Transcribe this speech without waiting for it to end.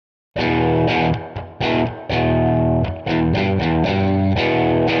The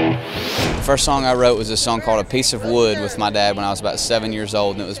first song I wrote was a song called A Piece of Wood with my dad when I was about 7 years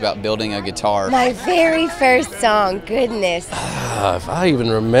old, and it was about building a guitar. My very first song, goodness. If I even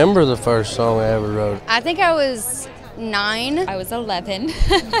remember the first song I ever wrote. I think I was 9. I was 11.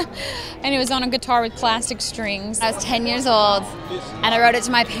 And it was on a guitar with plastic strings. I was 10 years old, and I wrote it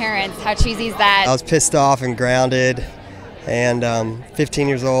to my parents. How cheesy is that? I was pissed off and grounded, and 15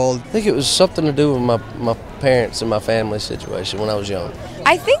 years old. I think it was something to do with my parents and my family situation when I was young.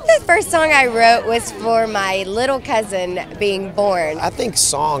 I think the first song I wrote was for my little cousin being born. I think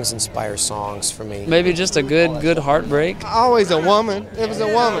songs inspire songs for me. Maybe just a good heartbreak. Always a woman. It was a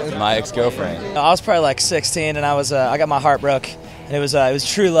woman. My ex-girlfriend. I was probably like 16, and I got my heart broke, and it was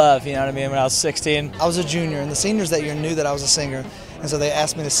true love. You know what I mean? When I was 16, I was a junior, and the seniors that year knew that I was a singer, and so they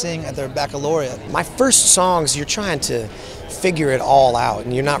asked me to sing at their baccalaureate. My first songs, you're trying to figure it all out,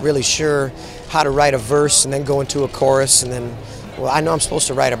 and you're not really sure how to write a verse and then go into a chorus and then, well, I know I'm supposed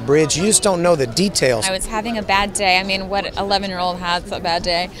to write a bridge. You just don't know the details. I was having a bad day. I mean, what 11-year-old has a bad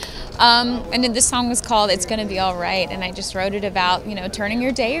day? And then this song was called It's Gonna Be All Right, and I just wrote it about, turning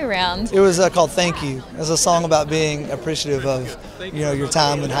your day around. It was called Thank You. It was a song about being appreciative of, your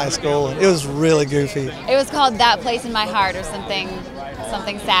time in high school. It was really goofy. It was called That Place in My Heart or something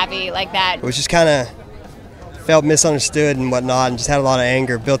savvy like that. It was just kind of felt misunderstood and whatnot, and just had a lot of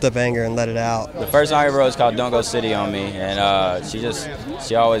anger, built up anger, and let it out. The first song I wrote is called Don't Go City on Me, and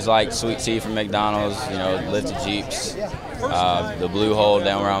she always liked sweet tea from McDonald's, lifted Jeeps, the blue hole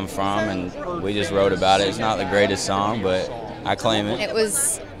down where I'm from, and we just wrote about it. It's not the greatest song, but I claim it. It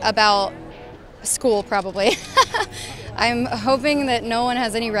was about school, probably. I'm hoping that no one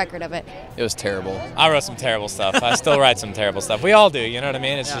has any record of it. It was terrible. I wrote some terrible stuff. I still write some terrible stuff. We all do, you know what I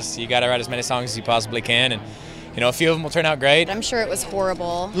mean? It's just, you got to write as many songs as you possibly can, and a few of them will turn out great. I'm sure it was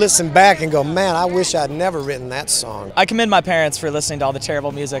horrible. Listen back and go, man, I wish I'd never written that song. I commend my parents for listening to all the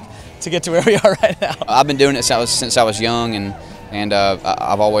terrible music to get to where we are right now. I've been doing it since I was young, and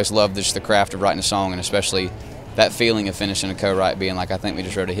I've always loved just the craft of writing a song, and especially that feeling of finishing a co-write, being like, I think we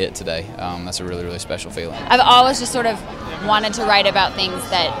just wrote a hit today. That's a really, really special feeling. I've always just sort of wanted to write about things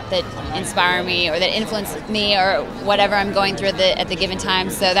that inspire me or that influence me or whatever I'm going through at the given time,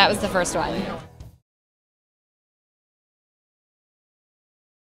 so that was the first one.